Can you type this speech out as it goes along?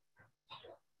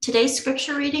Today's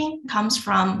scripture reading comes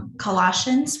from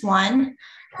Colossians 1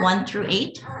 through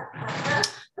 8.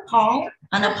 Paul,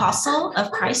 an apostle of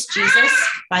Christ Jesus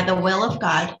by the will of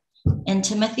God, and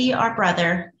Timothy, our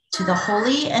brother, to the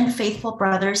holy and faithful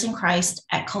brothers in Christ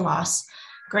at Colossus,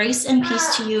 grace and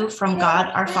peace to you from God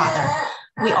our Father.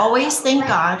 We always thank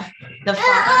God, the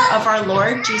Father of our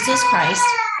Lord Jesus Christ,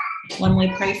 when we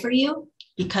pray for you,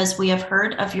 because we have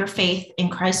heard of your faith in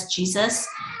Christ Jesus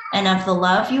and of the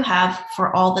love you have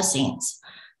for all the saints,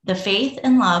 the faith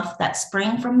and love that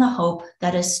spring from the hope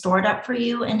that is stored up for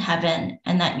you in heaven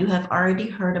and that you have already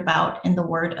heard about in the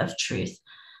word of truth,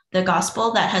 the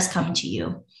gospel that has come to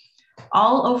you.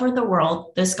 All over the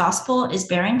world, this gospel is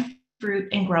bearing fruit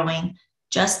and growing,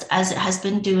 just as it has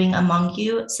been doing among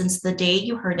you since the day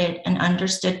you heard it and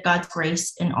understood God's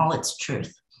grace in all its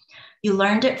truth. You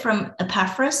learned it from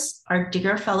Epaphras, our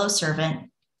dear fellow servant,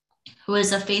 who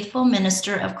is a faithful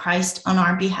minister of Christ on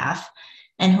our behalf,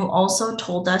 and who also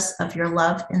told us of your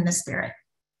love in the Spirit.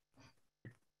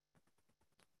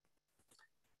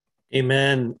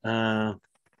 Amen.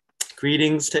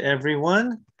 Greetings to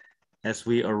everyone as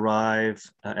we arrive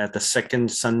at the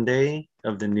second Sunday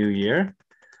of the new year,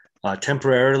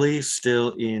 temporarily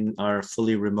still in our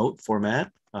fully remote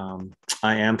format.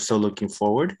 I am so looking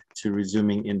forward to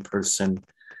resuming in person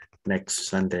next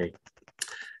Sunday.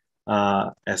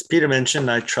 As Peter mentioned,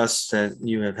 I trust that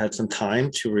you have had some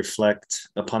time to reflect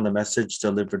upon the message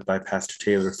delivered by Pastor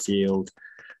Taylor Field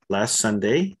last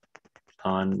Sunday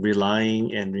on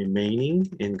relying and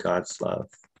remaining in God's love.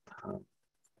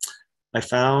 I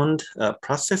found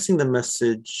processing the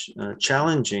message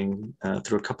challenging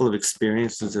through a couple of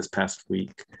experiences this past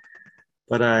week,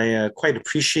 but I quite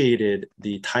appreciated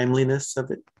the timeliness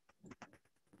of it.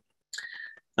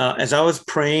 As I was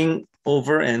praying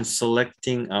over and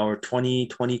selecting our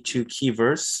 2022 key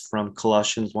verse from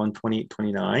Colossians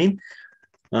 1:28-29,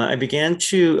 I began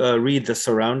to read the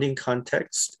surrounding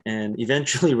context and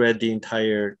eventually read the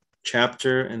entire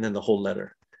chapter and then the whole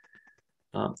letter.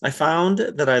 I found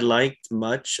that I liked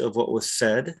much of what was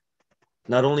said,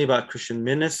 not only about Christian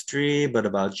ministry, but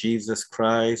about Jesus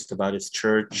Christ, about his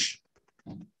church,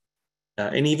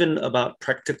 and even about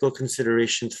practical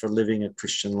considerations for living a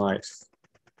Christian life.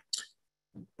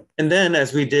 And then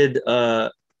as we did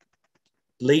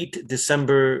late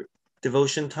December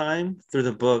devotion time through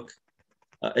the book,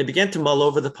 I began to mull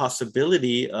over the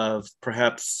possibility of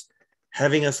perhaps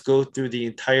having us go through the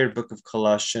entire book of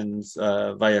Colossians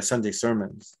via Sunday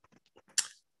sermons.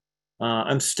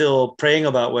 I'm still praying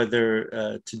about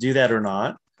whether to do that or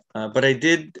not, but I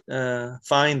did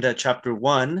find that chapter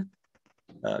 1,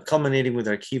 culminating with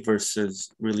our key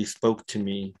verses, really spoke to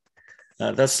me.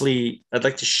 Thusly, I'd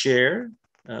like to share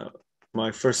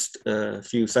my first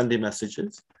few Sunday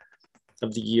messages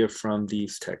of the year from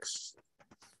these texts.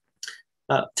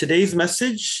 Today's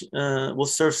message will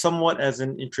serve somewhat as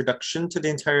an introduction to the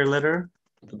entire letter,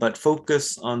 but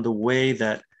focus on the way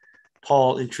that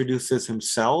Paul introduces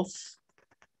himself,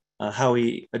 how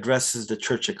he addresses the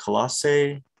church at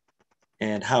Colossae,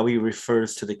 and how he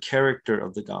refers to the character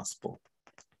of the gospel.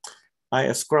 I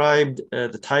ascribed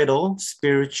the title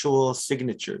Spiritual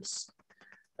Signatures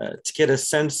to get a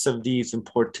sense of these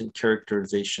important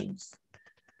characterizations.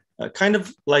 Kind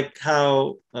of like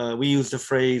how we use the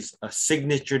phrase a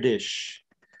signature dish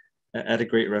at a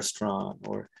great restaurant,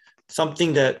 or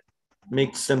something that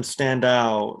makes them stand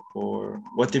out, or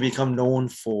what they become known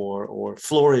for or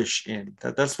flourish in.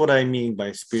 That's what I mean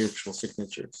by spiritual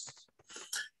signatures.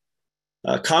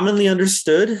 Commonly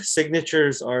understood,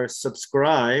 signatures are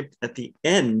subscribed at the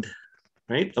end,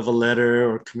 right, of a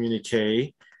letter or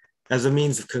communique as a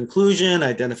means of conclusion,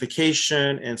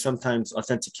 identification, and sometimes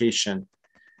authentication.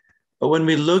 But when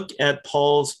we look at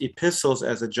Paul's epistles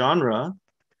as a genre,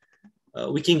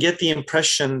 we can get the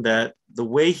impression that the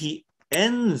way he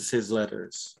ends his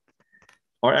letters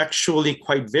are actually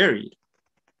quite varied.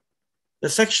 The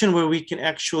section where we can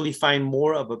actually find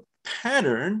more of a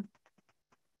pattern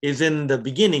is in the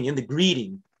beginning, in the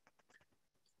greeting,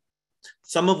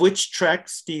 some of which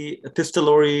tracks the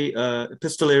epistolary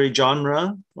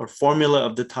genre or formula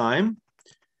of the time.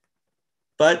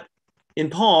 But in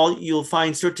Paul, you'll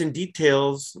find certain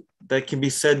details that can be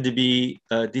said to be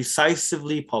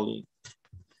decisively Pauline.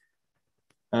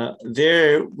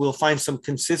 There we'll find some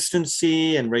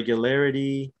consistency and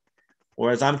regularity,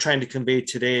 or as I'm trying to convey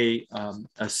today,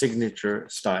 a signature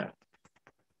style.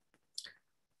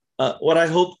 What I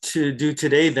hope to do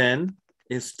today then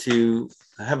is to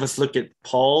have us look at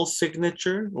Paul's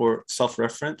signature or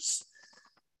self-reference.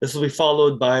 This will be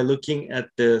followed by looking at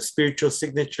the spiritual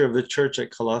signature of the church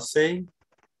at Colossae,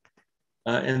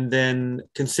 and then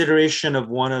consideration of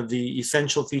one of the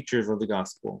essential features of the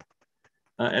gospel,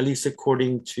 at least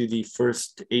according to the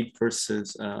first 8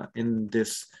 verses in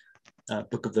this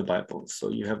book of the Bible. So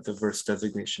you have the verse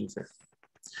designations there.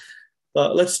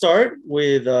 Let's start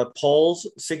with Paul's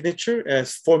signature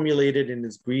as formulated in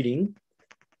his greeting.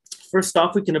 First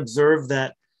off, we can observe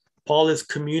that Paul is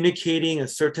communicating a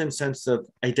certain sense of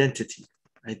identity.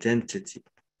 He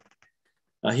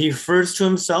refers to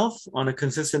himself on a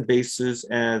consistent basis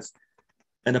as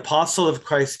an apostle of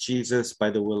Christ Jesus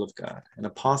by the will of God. An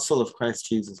apostle of Christ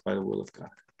Jesus by the will of God.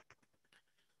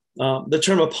 The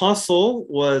term apostle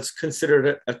was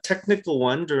considered a technical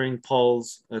one during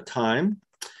Paul's time.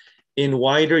 In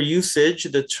wider usage,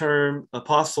 the term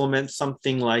apostle meant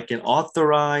something like an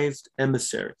authorized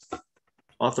emissary.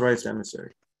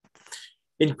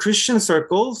 In Christian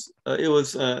circles, it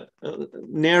was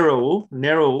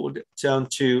narrowed down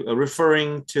to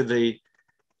referring to the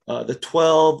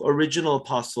 12 original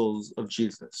apostles of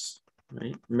Jesus,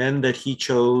 right? Men that he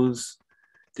chose,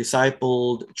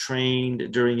 discipled, trained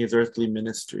during his earthly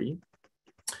ministry.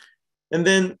 And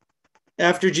then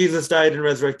after Jesus died and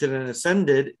resurrected and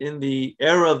ascended, in the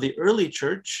era of the early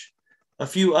church, a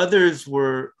few others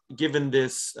were given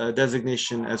this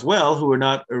designation as well, who were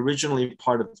not originally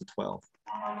part of the 12.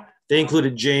 They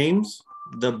included James,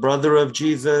 the brother of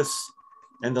Jesus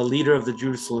and the leader of the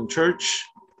Jerusalem church.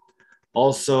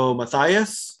 Also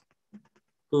Matthias,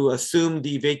 who assumed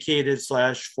the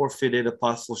vacated/forfeited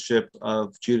apostleship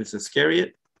of Judas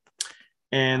Iscariot.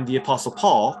 And the Apostle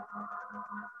Paul,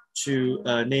 to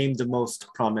name the most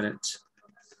prominent.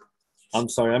 I'm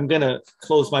sorry, I'm going to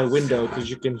close my window because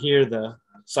you can hear the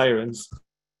sirens.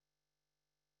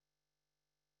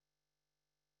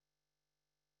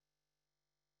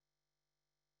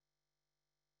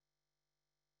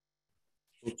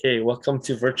 Okay, welcome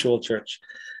to virtual church.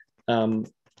 Paul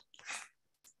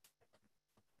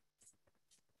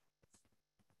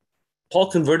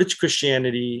converted to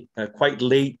Christianity quite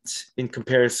late in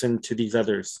comparison to these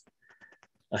others.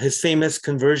 His famous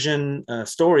conversion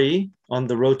story on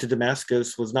the road to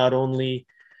Damascus was not only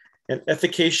an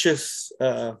efficacious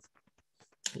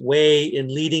way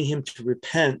in leading him to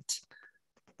repent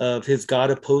of his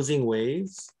God-opposing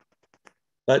ways,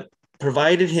 but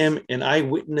provided him an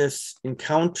eyewitness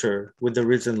encounter with the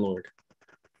risen Lord.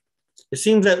 It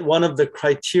seems that one of the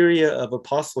criteria of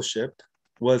apostleship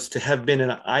was to have been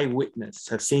an eyewitness,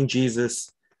 have seen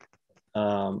Jesus,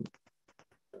 a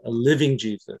living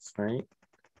Jesus, right?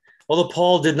 Although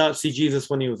Paul did not see Jesus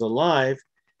when he was alive,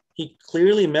 he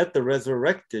clearly met the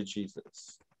resurrected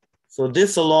Jesus. So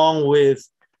this, along with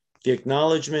the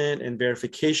acknowledgement and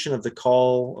verification of the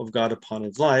call of God upon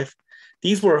his life,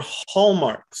 these were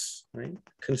hallmarks, right?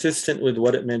 Consistent with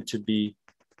what it meant to be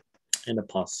an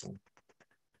apostle.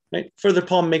 Right? Further,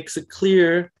 Paul makes it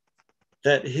clear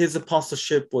that his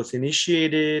apostleship was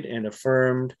initiated and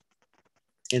affirmed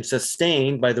and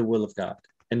sustained by the will of God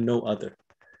and no other.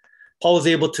 Paul was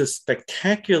able to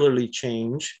spectacularly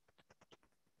change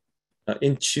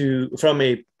from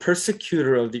a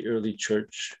persecutor of the early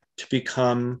church to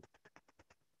become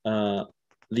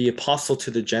the apostle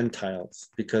to the Gentiles,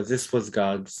 because this was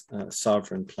God's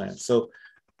sovereign plan. So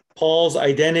Paul's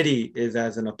identity is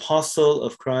as an apostle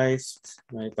of Christ,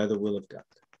 right, by the will of God.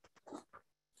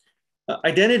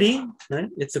 Identity, right?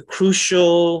 It's a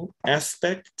crucial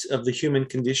aspect of the human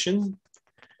condition.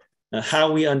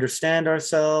 How we understand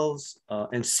ourselves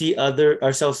and see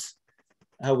ourselves,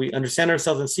 how we understand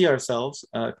ourselves and see ourselves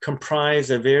comprise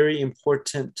a very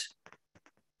important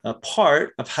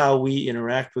part of how we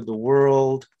interact with the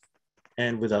world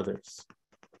and with others.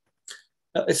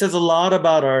 It says a lot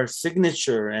about our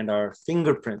signature and our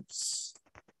fingerprints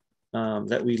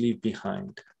that we leave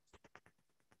behind.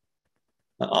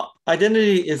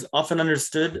 Identity is often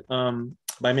understood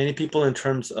by many people in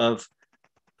terms of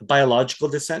biological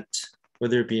descent,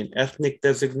 whether it be an ethnic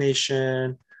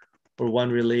designation or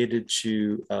one related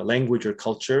to language or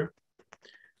culture.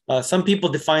 Some people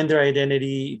define their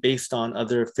identity based on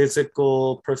other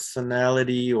physical,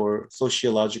 personality, or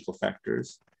sociological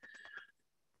factors.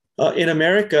 In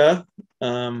America,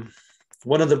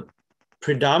 one of the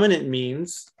predominant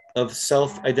means of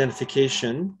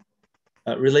self-identification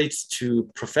relates to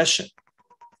profession.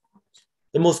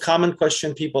 The most common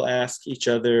question people ask each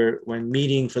other when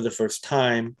meeting for the first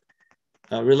time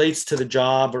relates to the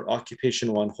job or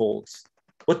occupation one holds.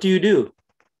 What do you do?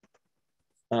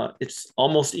 It's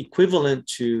almost equivalent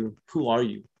to who are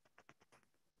you?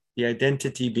 The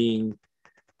identity being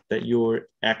that your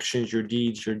actions, your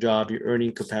deeds, your job, your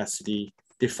earning capacity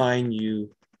define you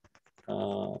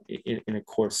in a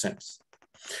core sense.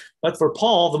 But for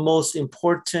Paul, the most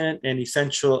important and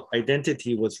essential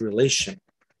identity was relation.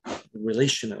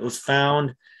 Relation. It was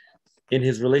found in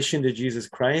his relation to Jesus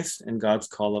Christ and God's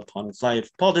call upon his life.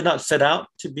 Paul did not set out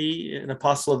to be an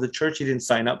apostle of the church. He didn't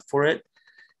sign up for it.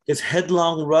 His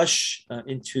headlong rush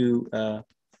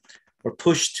or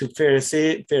push to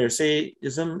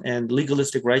Pharisaism and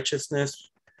legalistic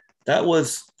righteousness, that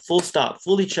was full stop,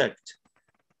 fully checked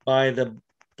by the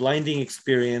blinding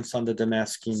experience on the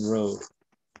Damascene road.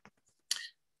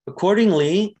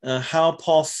 Accordingly, how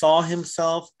Paul saw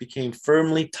himself became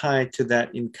firmly tied to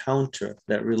that encounter,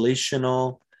 that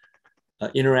relational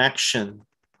interaction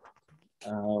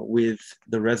with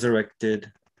the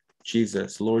resurrected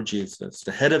Jesus, Lord Jesus,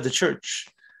 the head of the church,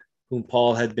 whom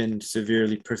Paul had been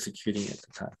severely persecuting at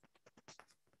the time.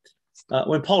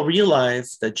 When Paul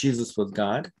realized that Jesus was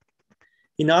God,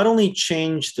 he not only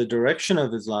changed the direction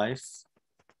of his life,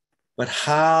 but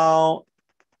how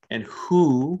and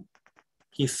who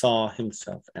he saw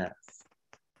himself as.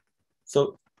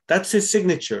 So that's his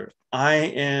signature. I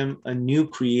am a new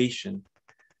creation.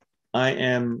 I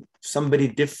am somebody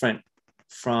different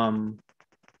from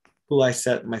who I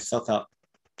set myself out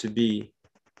to be.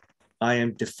 I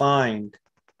am defined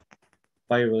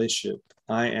by a relationship.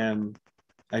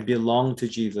 I belong to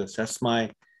Jesus. That's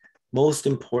my most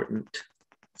important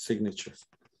signature.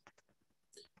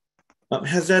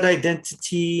 Has that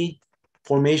identity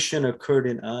formation occurred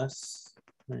in us?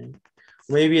 Right?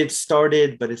 Maybe it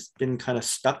started, but it's been kind of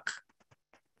stuck.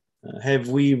 Have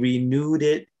we renewed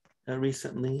it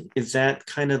recently? Is that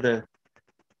kind of the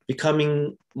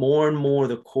becoming more and more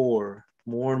the core,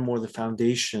 more and more the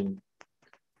foundation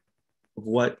of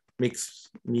what makes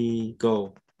me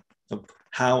go, of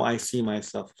how I see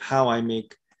myself, how I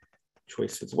make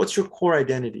choices? What's your core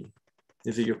identity?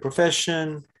 Is it your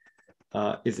profession?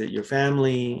 Is it your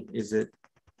family? Is it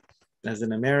as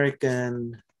an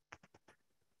American?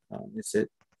 Is it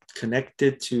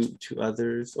connected to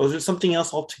others? Or is it something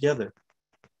else altogether?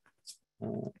 I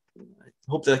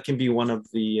hope that can be one of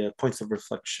the points of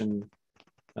reflection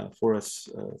for us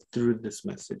through this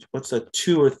message. What's a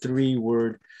 2 or 3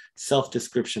 word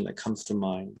self-description that comes to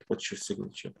mind? What's your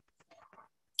signature?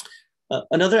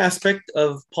 Another aspect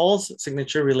of Paul's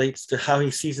signature relates to how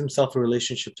he sees himself in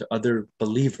relationship to other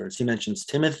believers. He mentions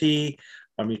Timothy,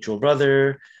 our mutual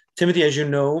brother. Timothy, as you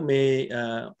know, may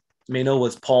know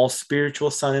was Paul's spiritual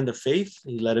son in the faith.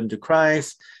 He led him to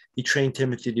Christ. He trained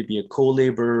Timothy to be a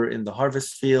co-laborer in the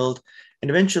harvest field. And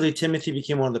eventually, Timothy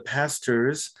became one of the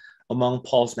pastors among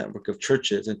Paul's network of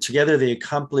churches. And together, they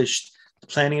accomplished the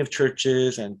planning of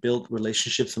churches and built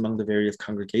relationships among the various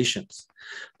congregations.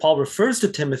 Paul refers to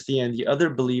Timothy and the other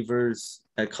believers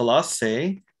at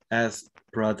Colossae as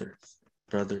brothers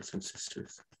and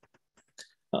sisters.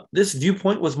 This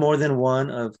viewpoint was more than one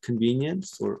of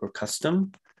convenience or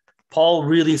custom. Paul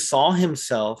really saw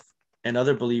himself and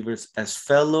other believers as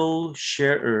fellow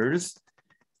sharers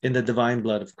in the divine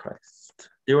blood of Christ.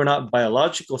 They were not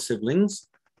biological siblings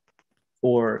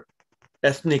or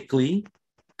ethnically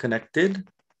connected,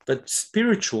 but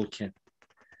spiritual kin,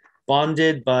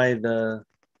 bonded by the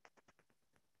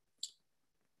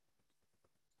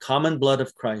common blood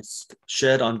of Christ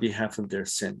shed on behalf of their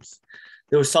sins.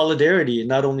 There was solidarity in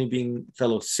not only being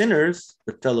fellow sinners,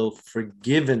 but fellow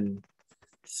forgiven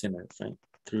sinners, right?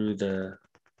 Through the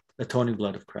atoning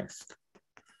blood of Christ.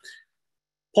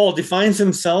 Paul defines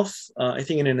himself, I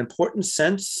think, in an important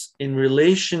sense in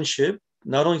relationship,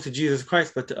 not only to Jesus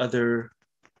Christ, but to other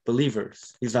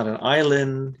believers. He's not an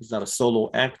island. He's not a solo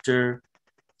actor.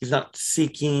 He's not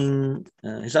setting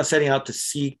out to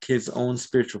seek his own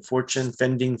spiritual fortune,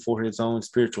 fending for his own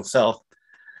spiritual self.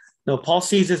 No, Paul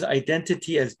sees his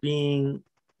identity as being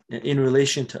in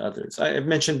relation to others. I've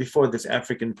mentioned before this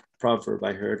African proverb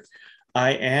I heard,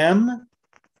 I am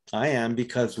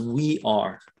because we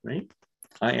are, right?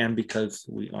 I am because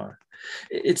we are.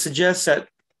 It suggests that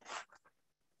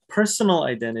personal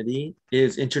identity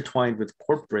is intertwined with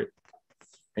corporate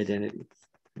identity.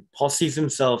 Paul sees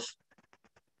himself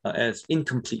as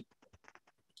incomplete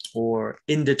or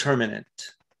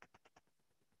indeterminate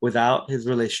without his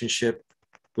relationship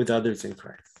with others in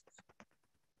Christ.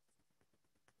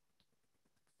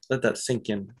 Let that sink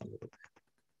in a little bit.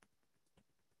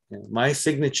 Yeah, my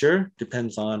signature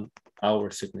depends on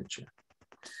our signature.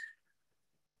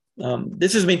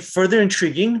 This is made further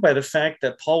intriguing by the fact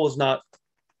that Paul was not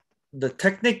the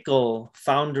technical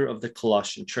founder of the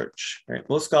Colossian church, right?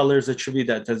 Most scholars attribute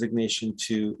that designation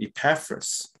to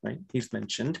Epaphras, right? He's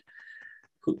mentioned.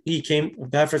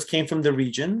 Epaphras came from the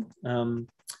region,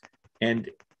 and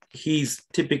he's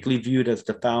typically viewed as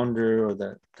the founder or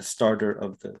the starter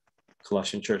of the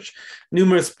Colossian church.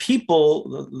 Numerous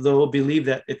people, though, believe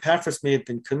that Epaphras may have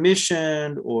been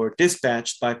commissioned or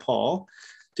dispatched by Paul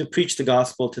to preach the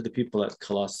gospel to the people at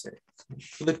Colossae.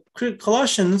 So the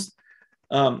Colossians,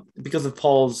 because of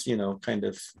Paul's, he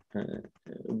was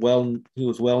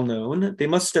well known. They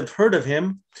must have heard of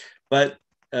him, but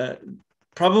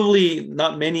probably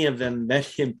not many of them met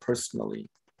him personally.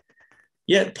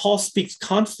 Yet Paul speaks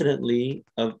confidently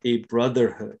of a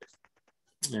brotherhood,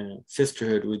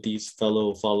 sisterhood with these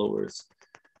fellow followers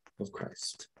of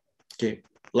Christ. Okay,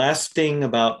 last thing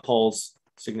about Paul's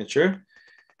signature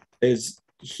is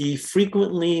he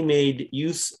frequently made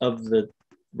use of the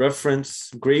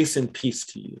reference grace and peace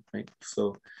to you, right?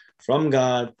 So from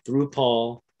God through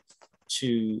Paul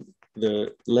to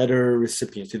the letter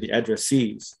recipient, to the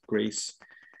addressees, grace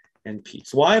and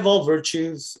peace. Why of all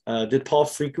virtues did Paul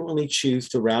frequently choose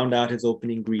to round out his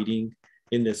opening greeting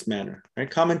in this manner? Right?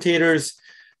 Commentators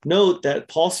note that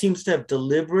Paul seems to have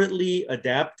deliberately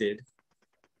adapted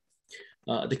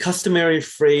the customary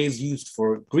phrase used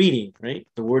for greeting, right?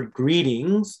 The word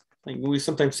greetings, like we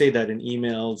sometimes say that in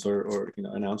emails or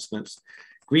announcements,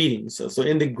 greetings. So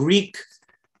in the Greek,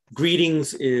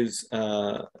 greetings is,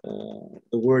 the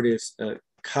word is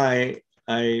kai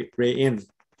rein.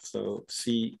 So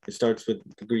it starts with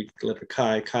the Greek letter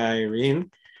kai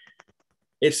rein.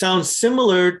 It sounds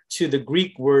similar to the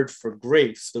Greek word for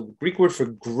grace. The Greek word for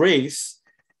grace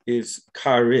is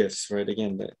charis, right?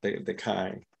 Again, the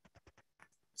kai.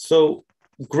 So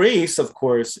grace, of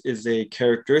course, is a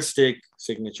characteristic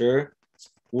signature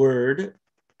word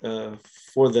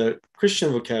for the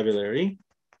Christian vocabulary,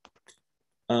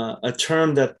 a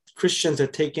term that Christians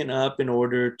have taken up in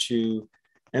order to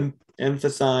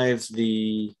emphasize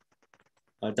the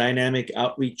dynamic,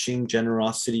 outreaching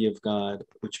generosity of God,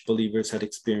 which believers had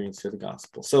experienced through the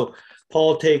gospel. So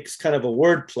Paul takes kind of a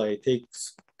wordplay,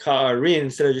 takes ka'arin,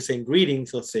 instead of just saying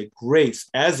greetings, he'll say grace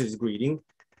as his greeting,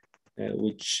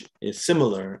 which is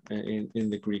similar in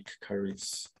the Greek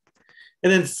charis.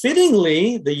 And then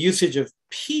fittingly, the usage of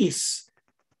peace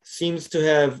seems to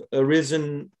have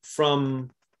arisen from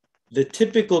the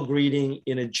typical greeting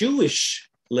in a Jewish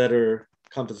letter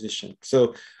composition.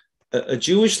 So a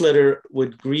Jewish letter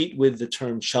would greet with the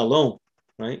term shalom,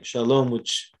 right? Shalom,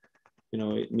 which,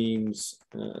 it means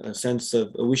a sense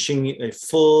of wishing a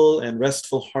full and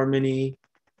restful harmony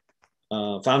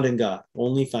found in God,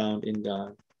 only found in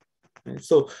God. Right?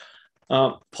 So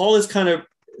Paul is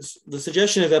the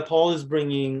suggestion is that Paul is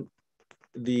bringing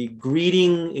the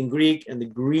greeting in Greek and the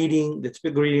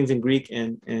typical greetings in Greek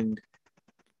and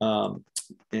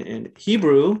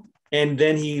Hebrew, and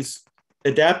then he's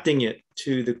adapting it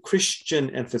to the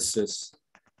Christian emphasis,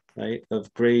 right,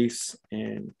 of grace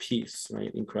and peace,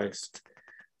 right, in Christ.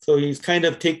 So he's kind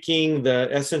of taking the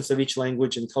essence of each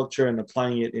language and culture and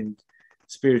applying it in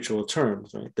spiritual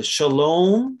terms, right? The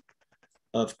shalom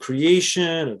of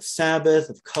creation, of Sabbath,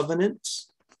 of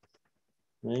covenants,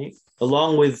 right,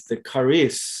 along with the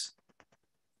charis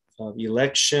of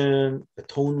election,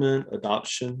 atonement,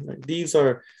 adoption. Right? These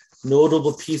are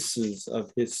notable pieces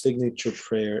of his signature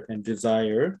prayer and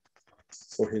desire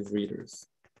for his readers.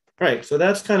 All right, so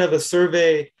that's kind of a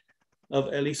survey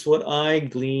of at least what I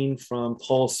gleaned from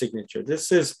Paul's signature.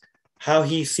 This is how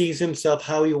he sees himself,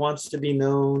 how he wants to be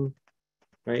known,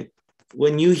 right?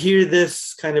 When you hear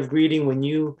this kind of greeting, when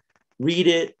you read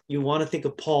it, you want to think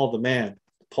of Paul the man,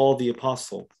 Paul the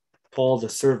apostle, Paul the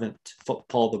servant,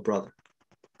 Paul the brother.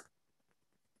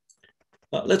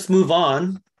 Let's move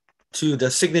on to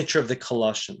the signature of the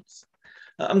Colossians.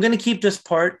 I'm going to keep this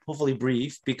part hopefully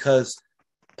brief because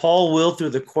Paul will, through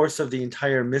the course of the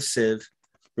entire missive,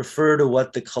 refer to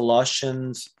what the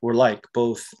Colossians were like,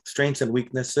 both strengths and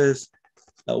weaknesses,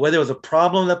 whether it was a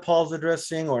problem that Paul's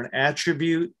addressing or an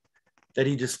attribute that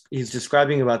he's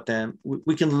describing about them.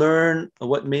 We can learn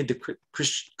what made the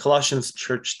Colossians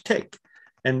church tick,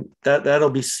 and that'll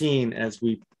be seen as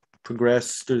we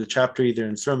progress through the chapter, either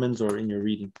in sermons or in your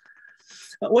reading.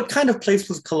 What kind of place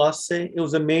was Colossae? It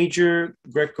was a major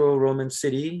Greco-Roman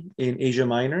city in Asia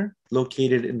Minor,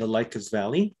 located in the Lycus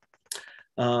Valley.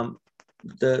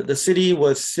 The city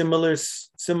was similar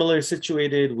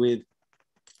situated with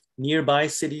nearby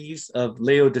cities of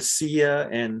Laodicea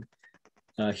and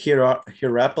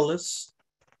Hierapolis.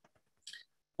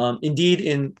 Indeed,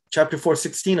 in chapter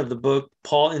 4:16 of the book,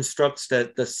 Paul instructs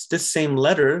that this same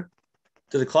letter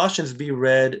to the Colossians be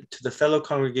read to the fellow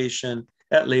congregation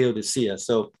at Laodicea.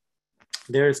 So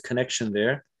there's connection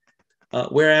there.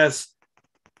 Whereas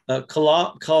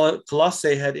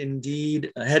Colossae had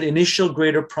initial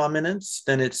greater prominence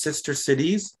than its sister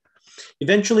cities.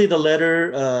 Eventually, the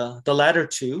latter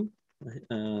two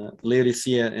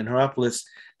Laodicea and Hierapolis,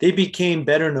 they became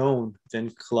better known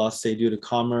than Colossae due to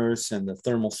commerce and the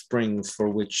thermal springs for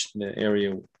which the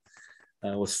area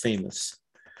was famous.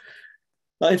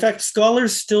 In fact,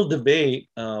 scholars still debate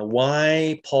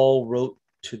why Paul wrote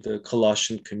to the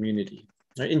Colossian community.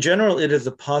 In general, it is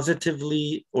a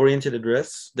positively oriented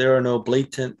address. There are no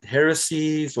blatant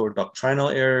heresies or doctrinal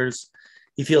errors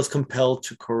he feels compelled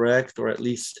to correct, or at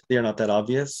least they are not that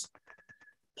obvious.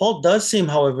 Paul does seem,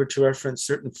 however, to reference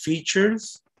certain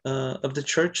features of the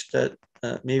church that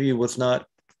maybe was not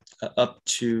up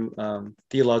to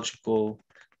theological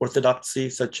orthodoxy,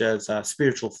 such as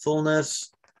spiritual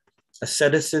fullness,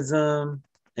 asceticism,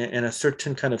 and a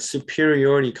certain kind of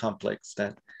superiority complex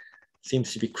that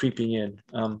seems to be creeping in.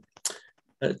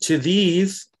 To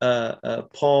these,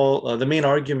 Paul, the main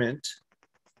argument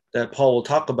that Paul will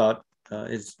talk about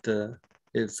is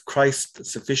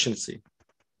Christ's sufficiency.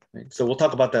 Right? So we'll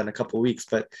talk about that in a couple of weeks.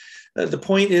 But the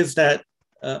point is that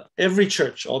every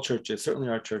church, all churches, certainly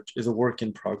our church, is a work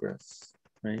in progress.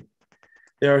 Right?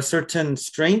 There are certain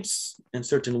strengths and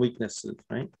certain weaknesses.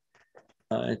 Right?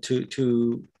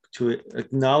 To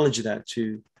acknowledge that,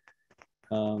 to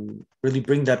really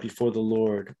bring that before the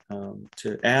Lord,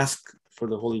 to ask for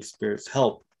the Holy Spirit's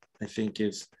help, I think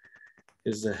is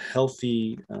a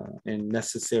healthy and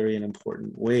necessary and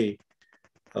important way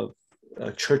of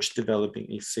a church developing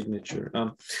a signature.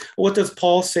 What does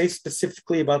Paul say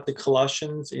specifically about the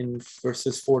Colossians in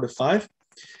verses 4 to 5?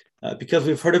 Because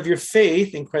we've heard of your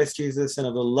faith in Christ Jesus and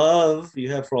of the love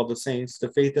you have for all the saints,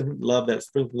 the faith and love that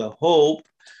springs from the hope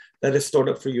that is stored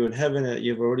up for you in heaven that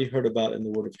you've already heard about in the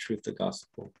word of truth, the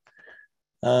gospel.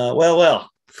 Well,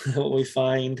 what we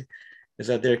find is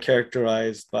that they're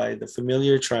characterized by the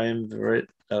familiar triumvirate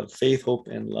of faith, hope,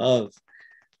 and love.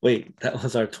 Wait, that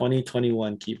was our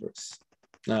 2021 key verse.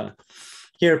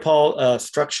 Here, Paul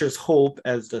structures hope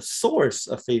as the source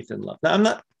of faith and love. Now, I'm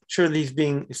not sure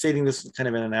stating this kind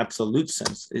of in an absolute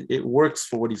sense. It works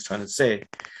for what he's trying to say.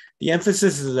 The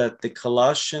emphasis is that the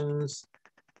Colossians,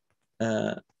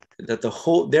 that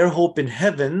their hope in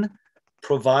heaven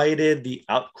provided the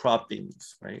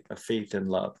outcroppings, right, of faith and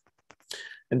love.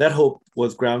 And that hope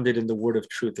was grounded in the word of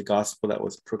truth, the gospel that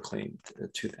was proclaimed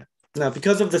to them. Now,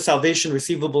 because of the salvation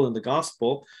receivable in the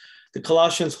gospel, the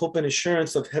Colossians' hope and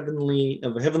assurance of a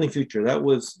heavenly future, that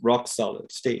was rock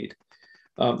solid, stayed.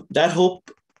 That hope,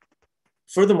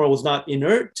 furthermore, was not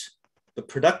inert, but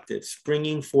productive,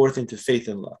 springing forth into faith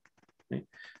and love. Right?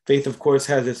 Faith, of course,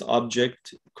 has its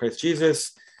object, Christ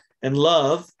Jesus, and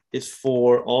love is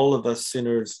for all of us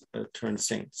sinners turned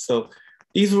saints. So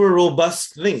these were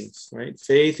robust things, right?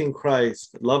 Faith in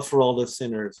Christ, love for all the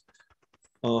sinners,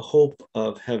 hope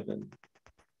of heaven.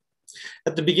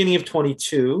 At the beginning of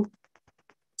 22,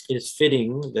 it is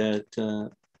fitting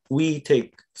that we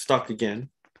take stock again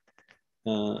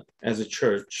as a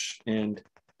church and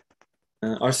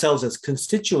ourselves as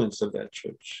constituents of that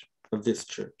church, of this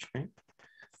church, right?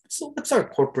 So what's our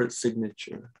corporate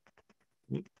signature?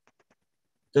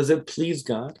 Does it please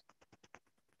God?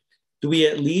 Do we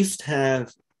at least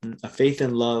have a faith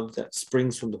and love that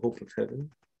springs from the hope of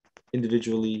heaven,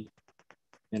 individually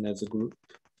and as a group?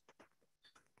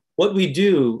 What do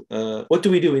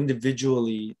we do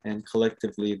individually and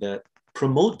collectively that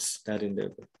promotes that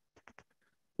endeavor?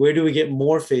 Where do we get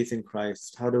more faith in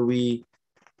Christ? How do we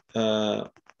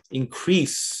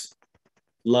increase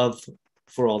love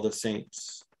for all the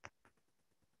saints?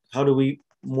 How do we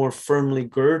more firmly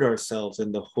gird ourselves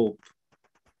in the hope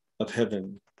of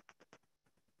heaven?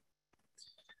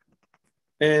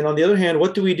 And on the other hand,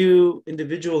 what do we do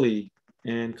individually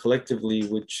and collectively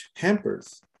which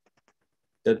hampers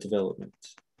that development?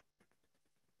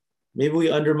 Maybe we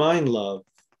undermine love.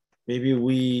 Maybe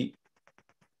we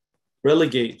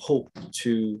relegate hope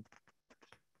to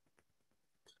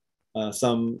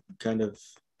some kind of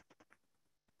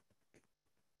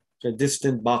a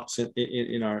distant box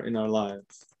in our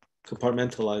lives,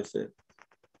 compartmentalize it.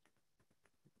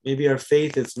 Maybe our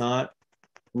faith is not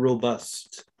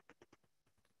robust.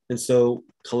 And so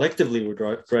collectively,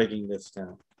 we're dragging this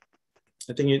down.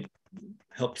 I think it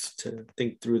helps to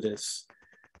think through this,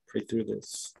 pray through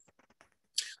this.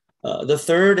 The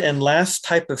third and last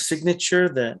type of signature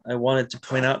that I wanted to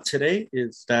point out today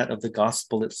is that of the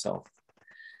gospel itself.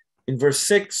 In verse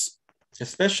 6,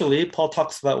 especially, Paul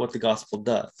talks about what the gospel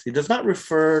does. He does not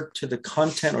refer to the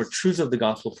content or truths of the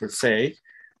gospel per se,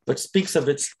 but speaks of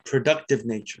its productive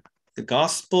nature. The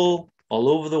gospel all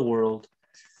over the world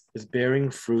is bearing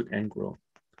fruit and growing.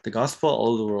 The gospel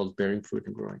all over the world is bearing fruit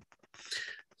and growing.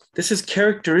 This is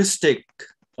characteristic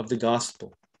of the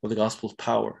gospel's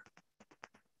power.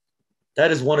 That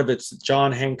is one of its,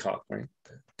 John Hancock, right?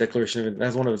 Declaration of,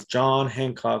 that's one of his John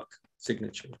Hancock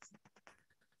signatures.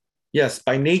 Yes,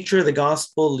 by nature, the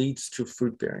gospel leads to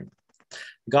fruit bearing.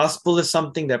 The gospel is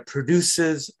something that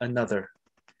produces another.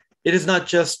 It is not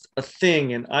just a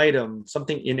thing, an item,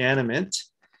 something inanimate.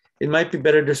 It might be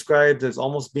better described as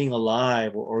almost being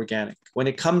alive or organic. When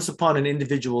it comes upon an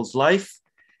individual's life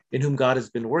in whom God has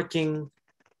been working,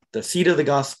 the seed of the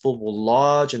gospel will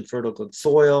lodge in fertile good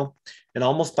soil, and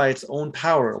almost by its own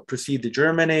power, it will proceed to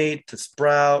germinate, to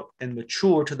sprout, and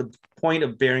mature to the point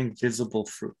of bearing visible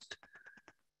fruit.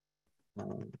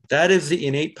 That is the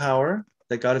innate power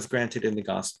that God has granted in the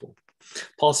gospel.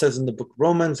 Paul says in the book of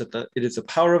Romans that it is the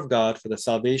power of God for the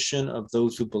salvation of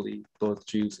those who believe, both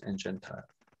Jews and Gentiles.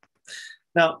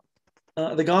 Now,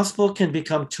 the gospel can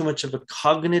become too much of a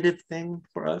cognitive thing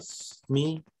for us,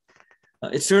 me.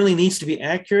 It certainly needs to be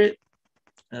accurate.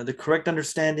 The correct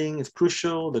understanding is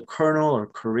crucial. The kernel or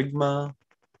kerygma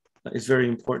is very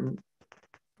important.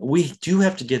 We do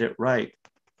have to get it right,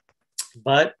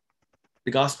 but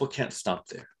the gospel can't stop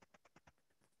there.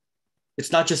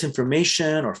 It's not just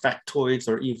information or factoids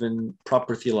or even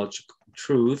proper theological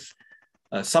truth.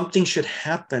 Something should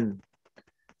happen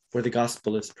where the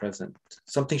gospel is present.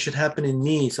 Something should happen in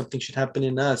me. Something should happen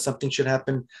in us. Something should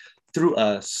happen through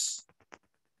us.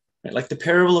 Right? Like the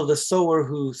parable of the sower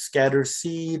who scatters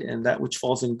seed and that which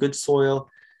falls in good soil,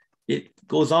 it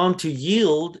goes on to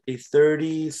yield a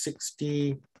 30,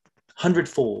 60,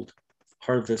 100-fold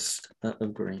harvest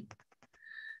of grain.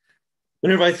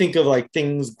 Whenever I think of like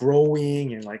things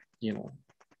growing and like,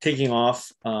 taking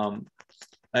off,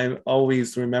 I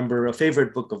always remember a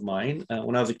favorite book of mine.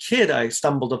 When I was a kid, I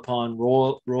stumbled upon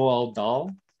Roald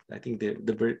Dahl, I think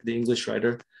the English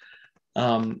writer,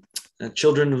 a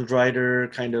children's writer,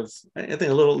 kind of, I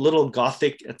think a little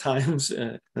gothic at times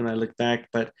when I look back.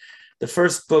 But the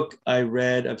first book I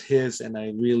read of his and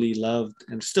I really loved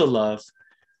and still love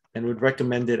and would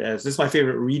recommend it as, this is my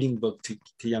favorite reading book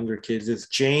to younger kids, is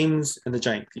James and the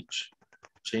Giant Peach.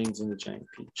 James and the Giant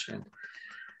Peach. And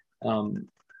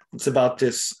it's about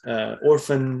this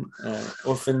orphaned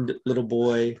little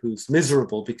boy who's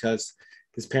miserable because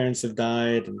his parents have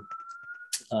died, and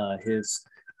his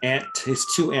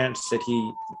two aunts that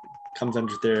he comes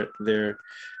under their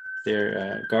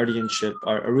guardianship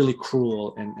are really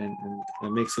cruel and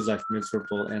it makes his life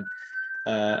miserable. And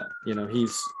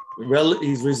he's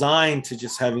resigned to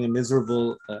just having a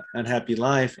miserable, unhappy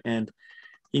life. And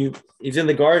he's in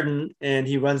the garden and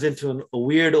he runs into a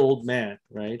weird old man,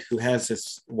 right, who has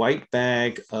this white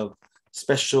bag of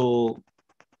special,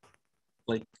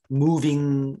 like,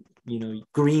 moving,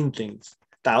 green things,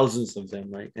 thousands of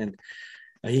them, right? And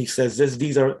he says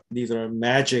these are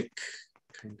magic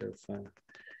kind of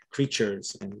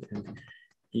creatures, and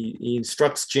he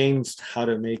instructs James how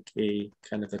to make a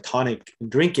kind of a tonic and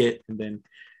drink it, and then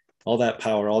all that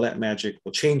power, all that magic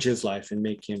will change his life and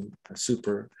make him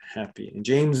super happy. And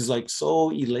James is like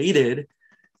so elated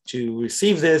to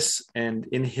receive this, and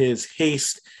in his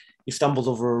haste, he stumbles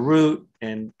over a root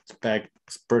and the bag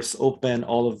bursts open.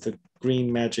 All of the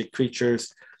green magic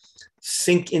creatures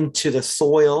sink into the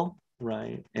soil,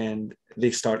 right? And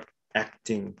they start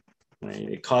acting, right?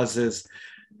 It causes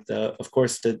a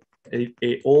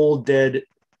old dead,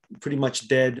 pretty much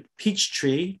dead peach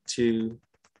tree to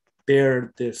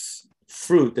bear this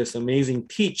fruit, this amazing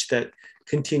peach that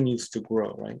continues to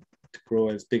grow, right? To grow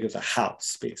as big as a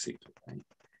house, basically, right?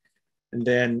 And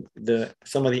then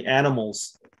some of the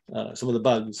animals, some of the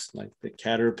bugs, like the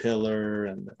caterpillar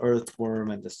and the earthworm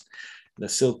and the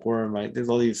silkworm, right? There's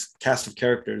all these cast of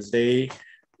characters. They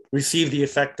receive the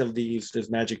effect of these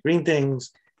magic green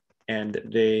things, and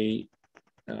they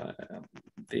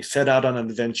set out on an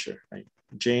adventure, right?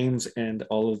 James and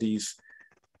all of these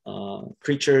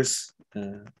creatures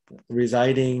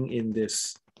residing in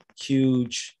this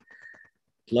huge,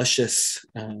 luscious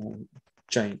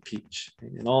giant peach,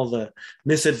 right? And all the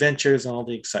misadventures and all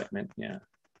the excitement. Yeah.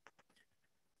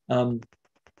 I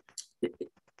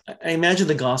imagine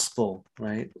the gospel,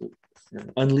 right?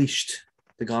 Unleashed,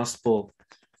 the gospel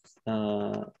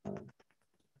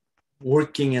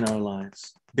working in our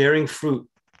lives, bearing fruit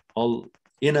all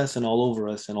in us and all over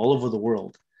us and all over the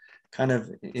world, kind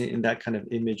of in that kind of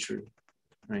imagery,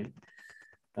 right?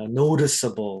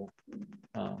 Noticeable,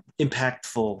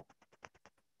 impactful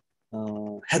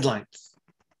headlines,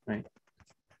 right?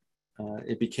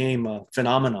 It became a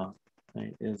phenomenon,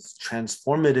 right? It's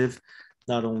transformative,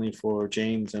 not only for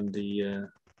James and the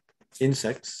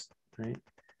insects, right?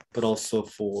 But also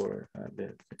for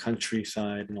the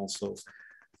countryside and also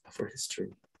for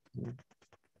history. Right?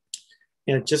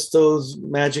 Yeah, just those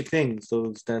magic things,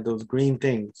 those green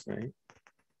things, right?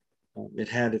 It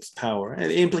had its power. And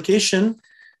the implication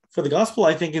for the gospel,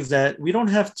 I think, is that we don't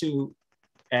have to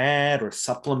add or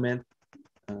supplement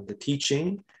the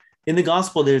teaching. In the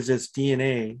gospel, there's this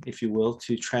DNA, if you will,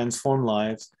 to transform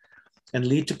lives and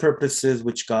lead to purposes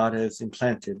which God has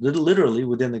implanted, literally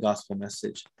within the gospel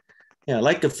message. Yeah,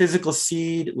 like a physical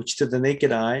seed, which to the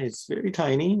naked eye is very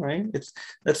tiny, right?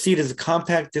 That seed is a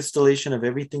compact distillation of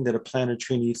everything that a plant or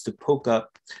tree needs to poke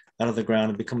up out of the ground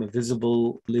and become a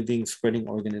visible, living, spreading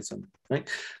organism, right?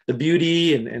 The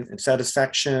beauty and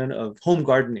satisfaction of home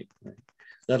gardening, right?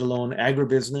 Let alone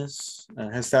agribusiness,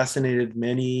 has fascinated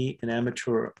many, an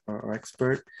amateur or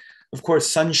expert. Of course,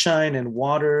 sunshine and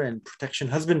water and protection,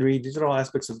 husbandry, these are all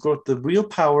aspects of growth. The real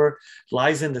power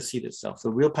lies in the seed itself. The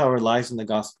real power lies in the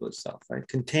gospel itself, right?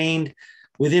 Contained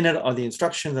within it are the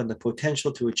instructions and the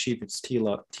potential to achieve its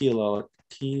teleological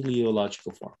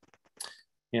form.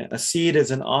 Yeah, a seed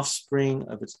is an offspring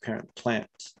of its parent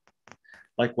plant.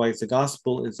 Likewise, the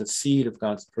gospel is a seed of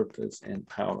God's purpose and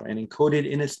power, and encoded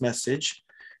in its message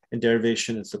and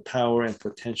derivation is the power and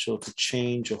potential to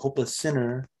change a hopeless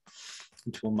sinner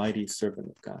into a mighty servant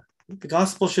of God. The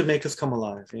gospel should make us come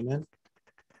alive, amen?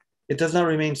 It does not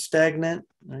remain stagnant,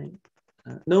 right?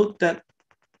 Note that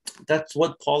that's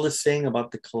what Paul is saying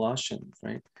about the Colossians,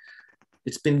 right?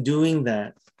 It's been doing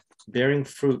that, bearing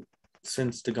fruit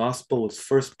since the gospel was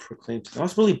first proclaimed. I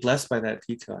was really blessed by that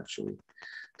detail, actually.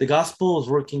 The gospel was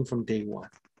working from day one.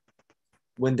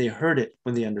 When they heard it,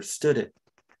 when they understood it,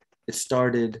 it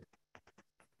started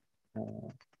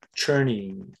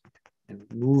churning and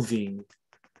moving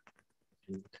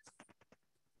and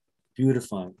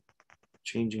beautifying,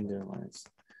 changing their lives.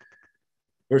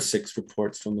 Verse 6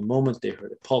 reports from the moment they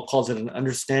heard it. Paul calls it an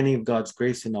understanding of God's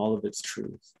grace in all of its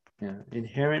truths. Yeah,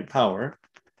 inherent power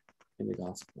in the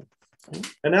gospel.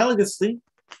 Analogously,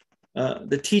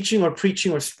 the teaching or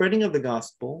preaching or spreading of the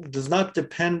gospel does not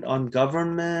depend on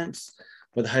governments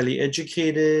or the highly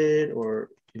educated or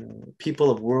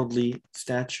people of worldly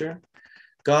stature.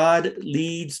 God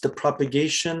leads the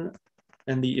propagation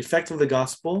and the effect of the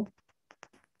gospel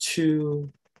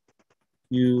to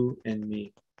you and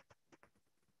me.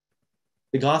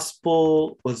 The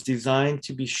gospel was designed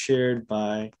to be shared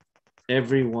by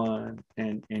everyone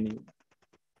and anyone.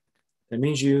 That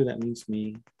means you, that means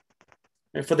me.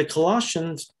 And for the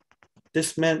Colossians,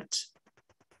 this meant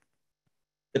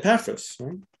Epaphras,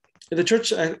 right? The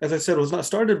church, as I said, was not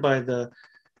started by the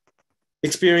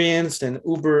experienced and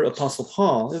uber apostle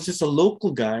Paul. It was just a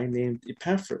local guy named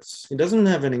Epaphras. He doesn't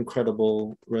have an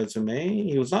incredible resume.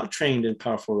 He was not trained in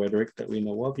powerful rhetoric that we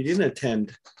know of. He didn't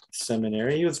attend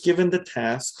seminary. He was given the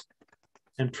task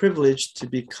and privilege to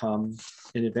become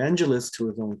an evangelist to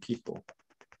his own people.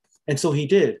 And so he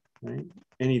did, right?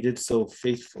 And he did so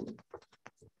faithfully.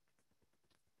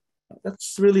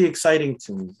 That's really exciting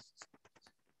to me.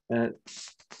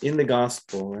 In the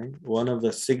gospel, right? One of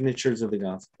the signatures of the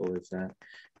gospel is that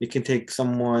you can take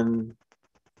someone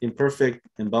imperfect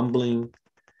and bumbling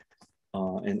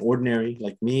and ordinary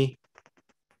like me,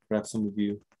 perhaps some of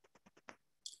you,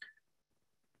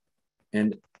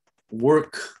 and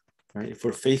work, right? If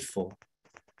we're faithful,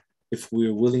 if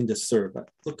we're willing to serve.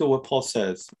 Look at what Paul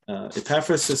says.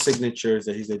 Epaphras' signature is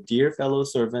that he's a dear fellow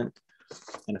servant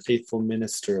and a faithful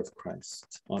minister of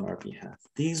Christ on our behalf.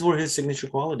 These were his signature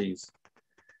qualities.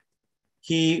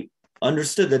 He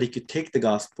understood that he could take the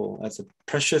gospel as a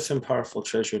precious and powerful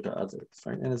treasure to others,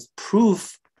 right? And as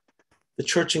proof, the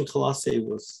church in Colossae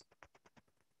was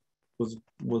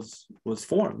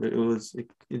formed.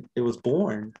 It was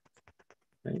born,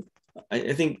 right?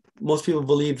 I think most people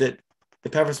believe that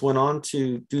Epaphras went on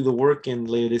to do the work in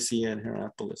Laodicea and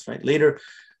Hierapolis, right? Later,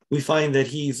 we find that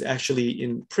he's actually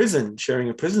in prison, sharing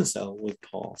a prison cell with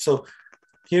Paul. So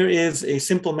here is a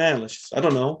simple man. I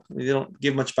don't know. They don't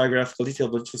give much biographical detail,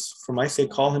 but just for my sake,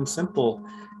 call him simple.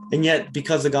 And yet,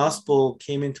 because the gospel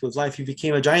came into his life, he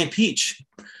became a giant peach,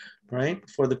 right,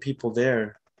 for the people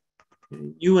there.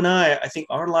 You and I think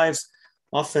our lives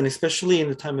often, especially in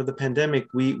the time of the pandemic,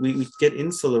 we get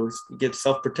insular, we get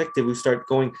self-protective. We start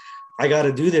going, I got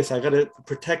to do this. I got to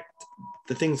protect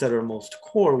the things that are most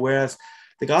core. Whereas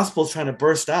the gospel is trying to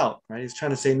burst out, right? He's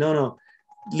trying to say, no,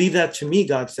 leave that to me.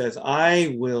 God says,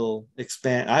 I will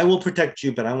expand. I will protect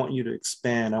you, but I want you to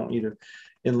expand. I want you to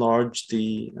enlarge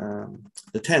the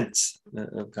tents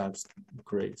of God's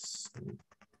grace.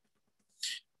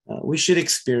 We should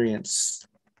experience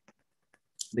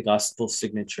the gospel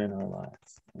signature in our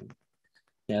lives.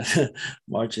 Yeah,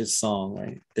 Marge's song,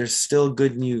 right? There's still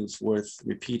good news worth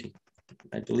repeating.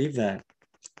 I believe that.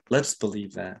 Let's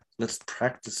believe that. Let's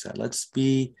practice that. Let's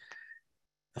be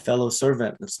a fellow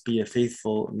servant. Let's be a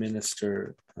faithful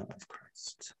minister of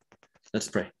Christ. Let's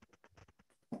pray.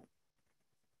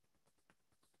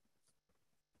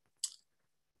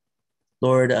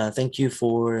 Lord, thank you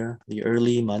for the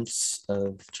early months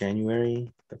of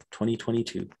January of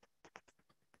 2022.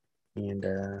 And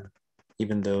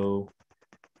even though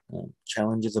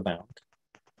challenges abound,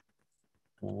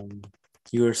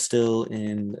 you are still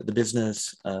in the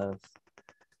business of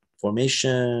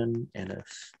formation and of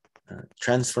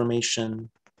transformation,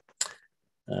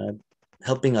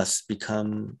 helping us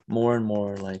become more and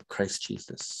more like Christ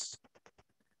Jesus.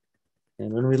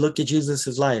 And when we look at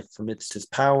Jesus' life, amidst his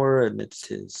power, amidst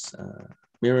his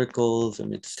miracles,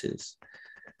 amidst his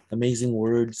amazing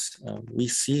words, we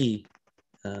see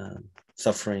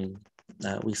suffering,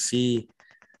 we see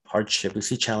hardship, we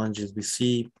see challenges, we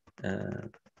see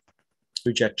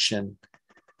rejection,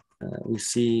 we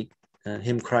see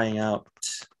him crying out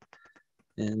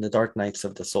in the dark nights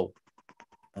of the soul.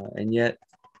 And yet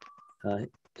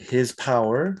his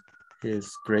power,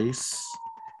 his grace,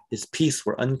 his peace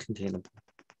were uncontainable.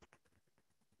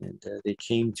 And they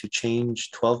came to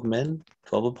change 12 men,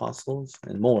 12 apostles,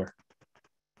 and more.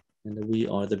 And we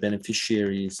are the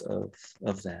beneficiaries of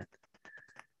that.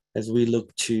 As we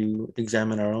look to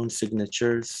examine our own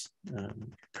signatures,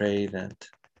 pray that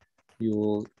you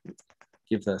will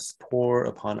give us, pour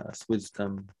upon us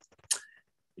wisdom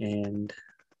and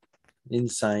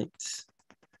insight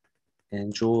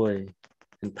and joy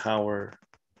and power,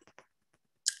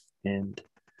 and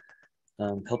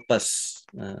help us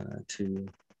to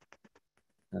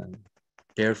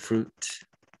bear fruit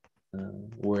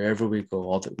wherever we go,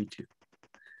 all that we do.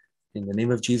 In the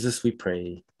name of Jesus, we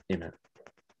pray. Amen.